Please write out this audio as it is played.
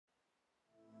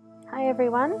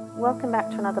everyone, welcome back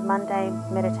to another Monday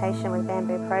meditation with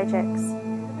Bamboo Projects.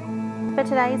 For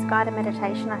today's guided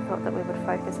meditation, I thought that we would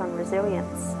focus on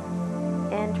resilience.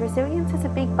 And resilience is a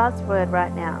big buzzword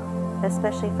right now,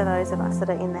 especially for those of us that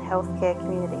are in the healthcare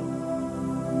community.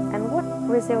 And what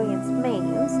resilience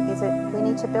means is that we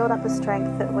need to build up the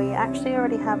strength that we actually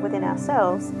already have within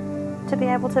ourselves to be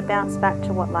able to bounce back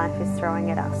to what life is throwing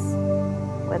at us.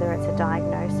 Whether it's a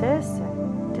diagnosis,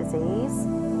 a disease,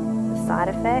 side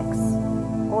effects,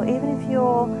 or even if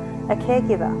you're a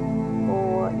caregiver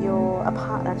or you're a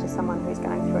partner to someone who's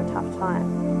going through a tough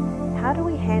time. How do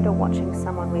we handle watching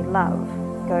someone we love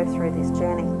go through this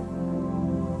journey?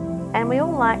 And we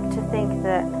all like to think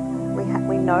that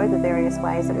we know the various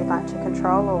ways that we'd like to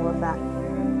control all of that.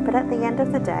 But at the end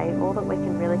of the day, all that we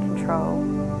can really control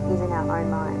is in our own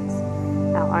minds,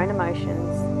 our own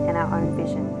emotions, and our own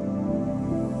vision.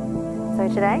 So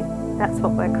today, that's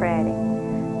what we're creating.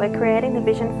 We're creating the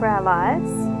vision for our lives,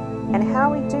 and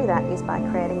how we do that is by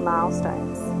creating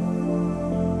milestones.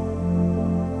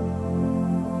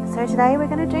 So today we're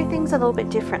going to do things a little bit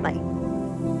differently.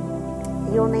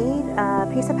 You'll need a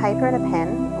piece of paper and a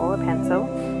pen or a pencil,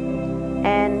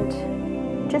 and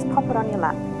just pop it on your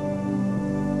lap.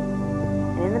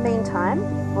 And in the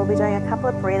meantime, we'll be doing a couple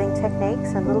of breathing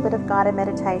techniques, a little bit of guided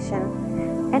meditation,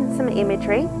 and some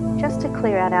imagery just to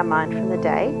clear out our mind from the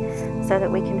day so that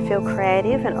we can feel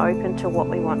creative and open to what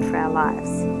we want for our lives.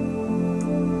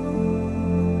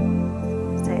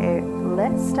 So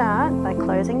let's start by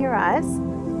closing your eyes,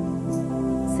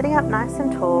 sitting up nice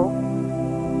and tall,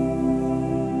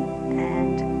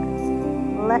 and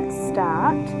let's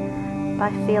start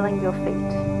by feeling your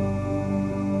feet.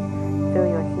 Feel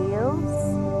your heels,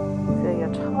 feel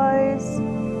your toes,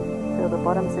 feel the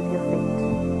bottoms of your feet.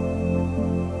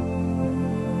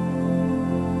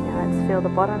 Feel the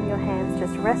bottom of your hands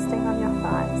just resting on your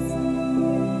thighs.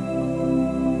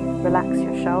 Relax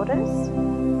your shoulders.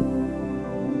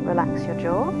 Relax your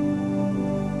jaw.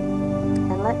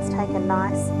 And let's take a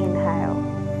nice inhale.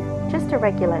 Just a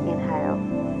regular inhale.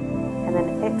 And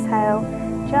then exhale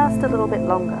just a little bit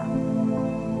longer.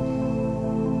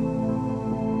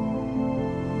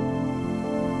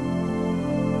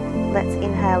 Let's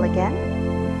inhale again.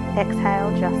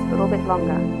 Exhale just a little bit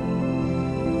longer.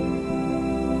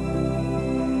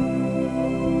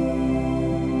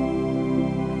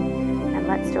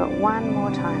 Let's do it one more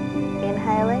time.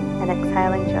 Inhaling and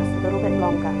exhaling just a little bit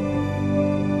longer.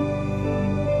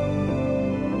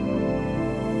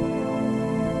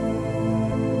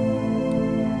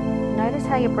 Notice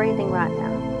how you're breathing right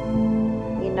now.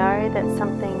 You know that's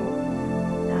something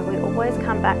we always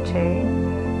come back to,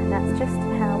 and that's just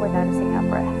how we're noticing our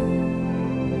breath.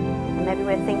 And maybe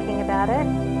we're thinking about it,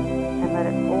 and let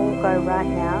it all go right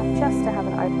now, just to have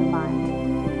an open mind.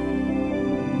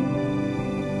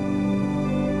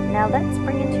 Now let's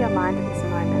bring into your mind at this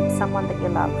moment someone that you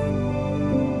love.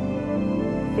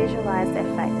 Visualize their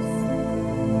face.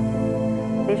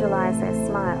 Visualize their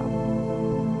smile.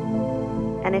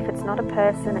 And if it's not a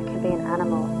person, it could be an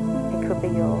animal. It could be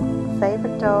your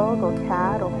favorite dog or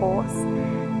cat or horse,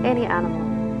 any animal.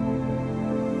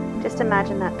 Just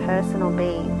imagine that person or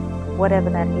being, whatever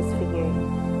that is for you,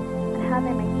 and how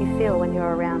they make you feel when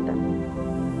you're around them.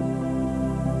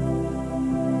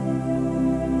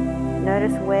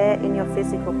 Notice where in your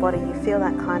physical body you feel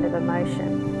that kind of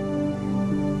emotion,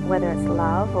 whether it's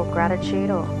love or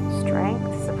gratitude or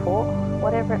strength, support,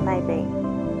 whatever it may be.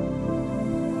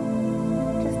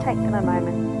 Just take them a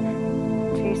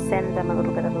moment to send them a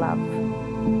little bit of love,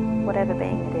 whatever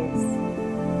being it is.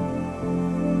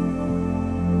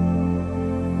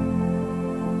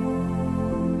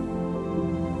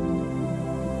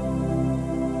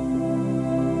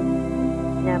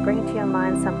 Now bring to your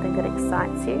mind something that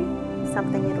excites you,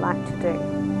 something you'd like to do.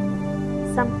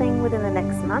 Something within the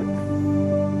next month,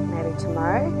 maybe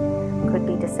tomorrow, could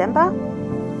be December,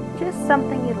 just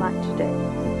something you'd like to do.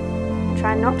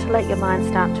 Try not to let your mind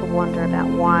start to wander about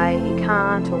why you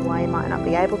can't or why you might not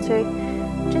be able to.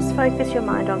 Just focus your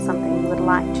mind on something you would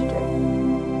like to do.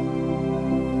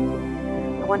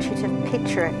 I want you to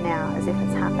picture it now as if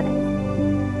it's happening,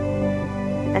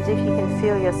 as if you can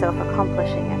feel yourself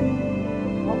accomplishing it.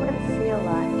 What would it feel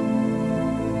like?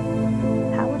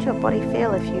 How would your body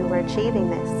feel if you were achieving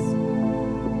this?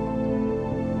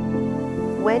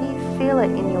 Where do you feel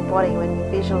it in your body when you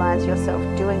visualize yourself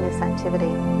doing this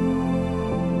activity?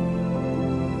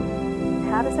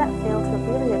 How does that feel to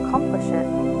really accomplish it?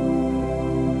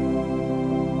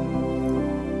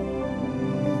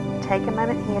 Take a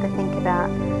moment here to think about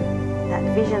that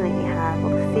vision that you have, or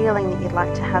the feeling that you'd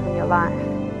like to have in your life.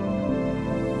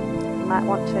 You might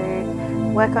want to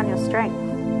work on your strength.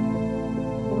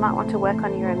 You might want to work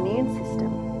on your immune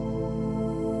system.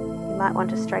 You might want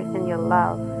to strengthen your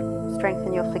love,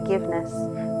 strengthen your forgiveness,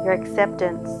 your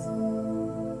acceptance.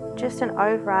 Just an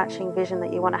overarching vision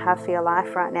that you want to have for your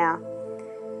life right now.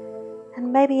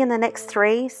 And maybe in the next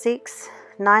 3, 6,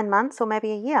 9 months, or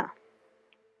maybe a year.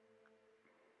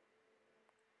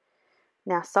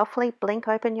 Now softly blink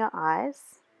open your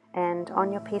eyes, and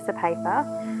on your piece of paper,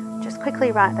 just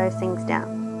quickly write those things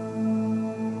down.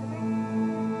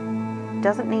 It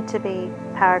doesn't need to be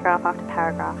paragraph after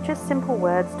paragraph, just simple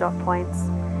words, dot points,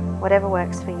 whatever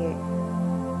works for you.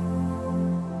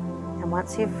 And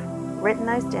once you've written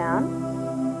those down,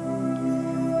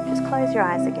 just close your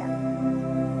eyes again.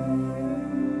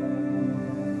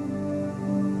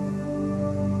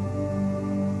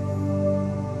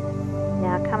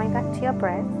 Now coming back to your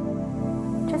breath,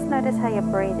 just notice how you're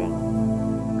breathing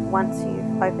once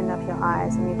you've opened up your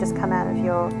eyes and you've just come out of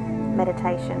your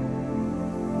meditation.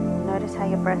 Notice how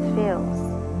your breath feels.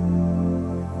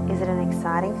 Is it an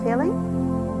exciting feeling?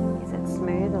 Is it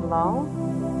smooth or long?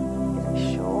 Is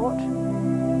it short?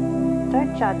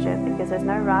 Don't judge it, because there's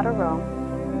no right or wrong.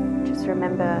 Just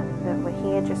remember that we're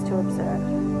here just to observe.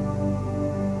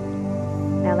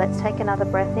 Now let's take another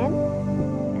breath in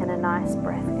and a nice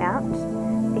breath out,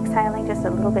 exhaling just a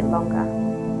little bit longer.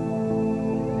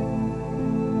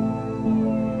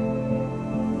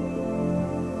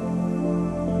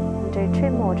 Do 2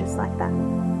 more just like that.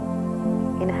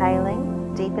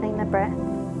 Inhaling, deepening the breath,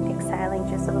 exhaling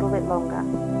just a little bit longer.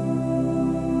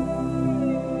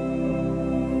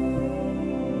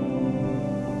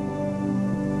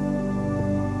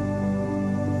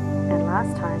 And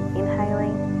last time,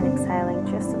 inhaling and exhaling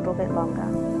just a little bit longer.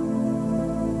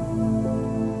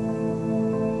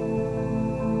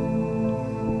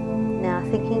 Now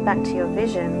thinking back to your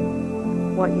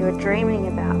vision, what you're dreaming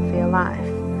about for your life,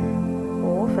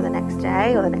 or for the next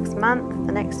day, or the next month,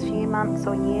 the next few months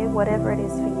or year, whatever it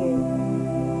is for you.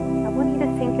 I want you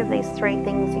to think of these 3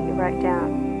 things that you wrote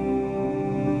down.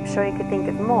 I'm sure you could think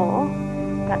of more,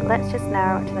 but let's just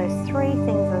narrow it to those 3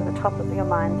 things at the top of your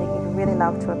mind that you'd really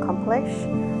love to accomplish,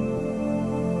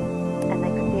 and they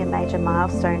could be a major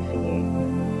milestone for you.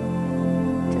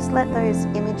 Just let those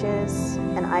images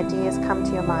and ideas come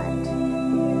to your mind.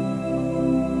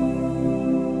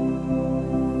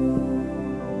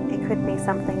 Could be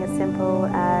something as simple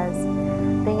as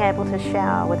being able to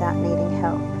shower without needing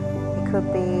help. It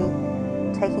could be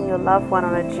taking your loved one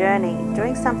on a journey,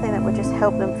 doing something that would just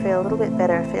help them feel a little bit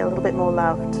better, feel a little bit more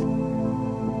loved.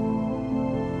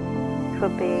 It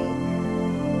could be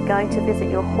going to visit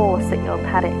your horse at your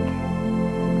paddock.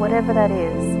 Whatever that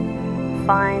is,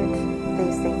 find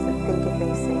these things and think of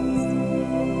these things.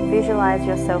 Visualize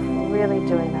yourself really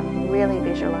doing them, really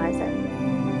visualize it.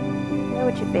 Where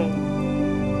would you be?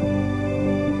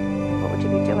 What would you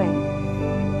be doing?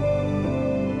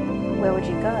 Where would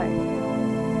you go?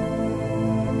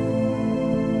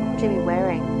 What would you be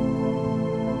wearing?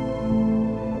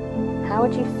 How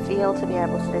would you feel to be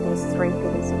able to do these 3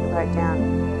 things that you wrote down?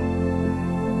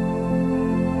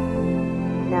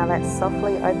 Now let's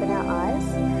softly open our eyes,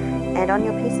 and on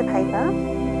your piece of paper,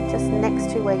 just next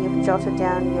to where you've jotted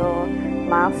down your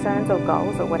milestones or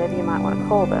goals or whatever you might want to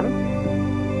call them,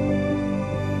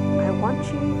 I want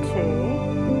you to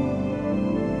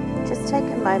just take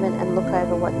a moment and look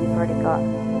over what you've already got.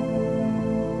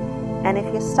 And if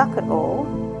you're stuck at all,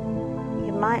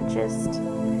 you might just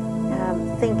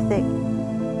think that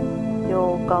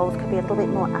your goals could be a little bit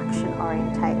more action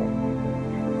orientated.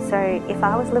 So if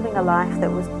I was living a life that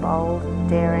was bold,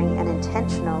 daring and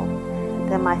intentional,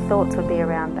 then my thoughts would be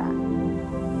around that.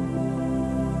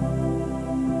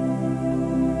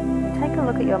 Take a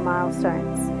look at your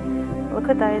milestones. Look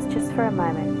at those just for a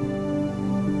moment.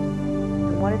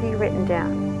 What have you written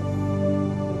down?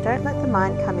 Don't let the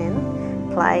mind come in,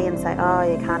 play and say, oh,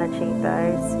 you can't achieve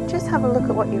those. Just have a look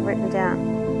at what you've written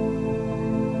down.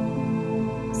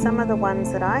 Some of the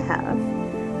ones that I have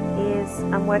is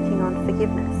I'm working on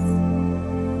forgiveness.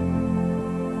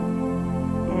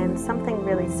 And something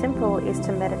really simple is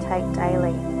to meditate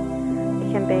daily.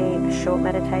 It can be a short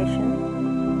meditation.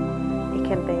 It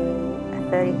can be a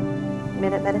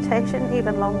 30-minute meditation,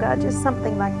 even longer, just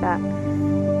something like that.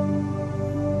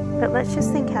 But let's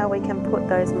just think how we can put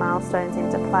those milestones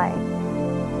into play.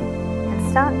 And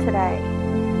start today.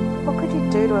 What could you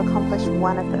do to accomplish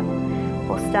one of them,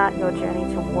 or start your journey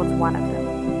towards one of them?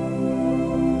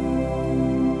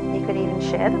 You could even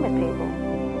share them with people.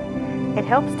 It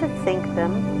helps to think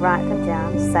them, write them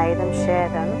down, say them, share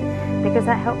them, because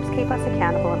that helps keep us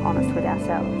accountable and honest with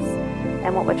ourselves.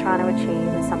 And what we're trying to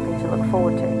achieve is something to look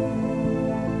forward to.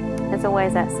 There's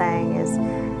always that saying is,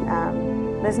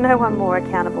 there's no one more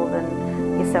accountable than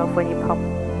yourself when you pop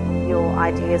your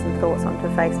ideas and thoughts onto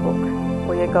Facebook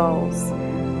or your goals.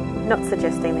 Not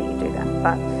suggesting that you do that,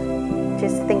 but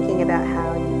just thinking about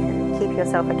how you can keep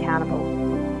yourself accountable.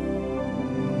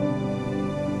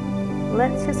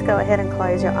 Let's just go ahead and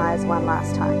close your eyes one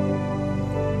last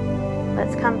time.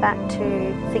 Let's come back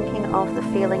to thinking of the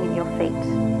feeling in your feet.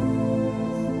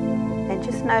 And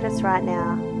just notice right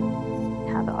now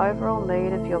how the overall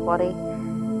mood of your body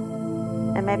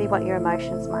and maybe what your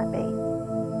emotions might be.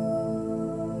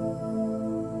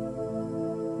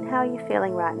 How are you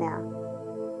feeling right now?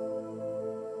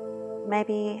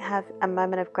 Maybe have a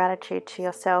moment of gratitude to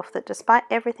yourself that despite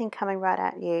everything coming right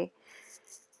at you,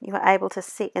 you were able to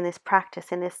sit in this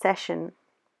practice, in this session,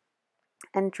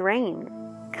 and dream.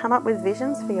 Come up with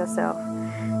visions for yourself.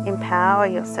 Empower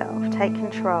yourself. Take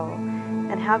control.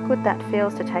 And how good that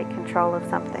feels to take control of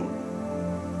something.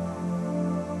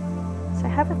 So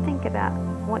have a think about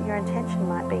what your intention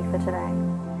might be for today.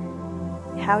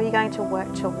 How are you going to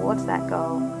work towards that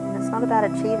goal? And it's not about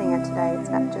achieving it today, it's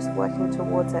about just working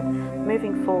towards it,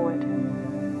 moving forward.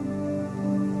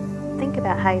 Think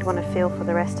about how you'd want to feel for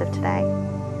the rest of today.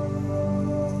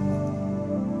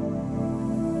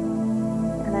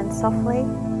 And then softly,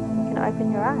 you can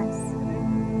open your eyes.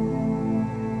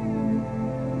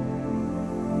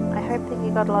 I hope that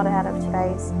you got a lot out of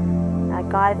today's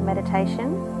guided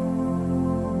meditation.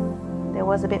 There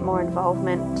was a bit more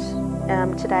involvement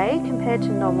today compared to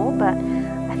normal, but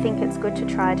I think it's good to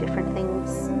try different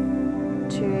things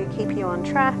to keep you on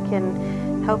track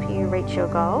and help you reach your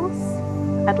goals.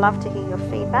 I'd love to hear your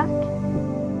feedback.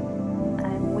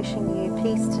 I'm wishing you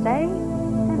peace today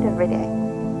and every day.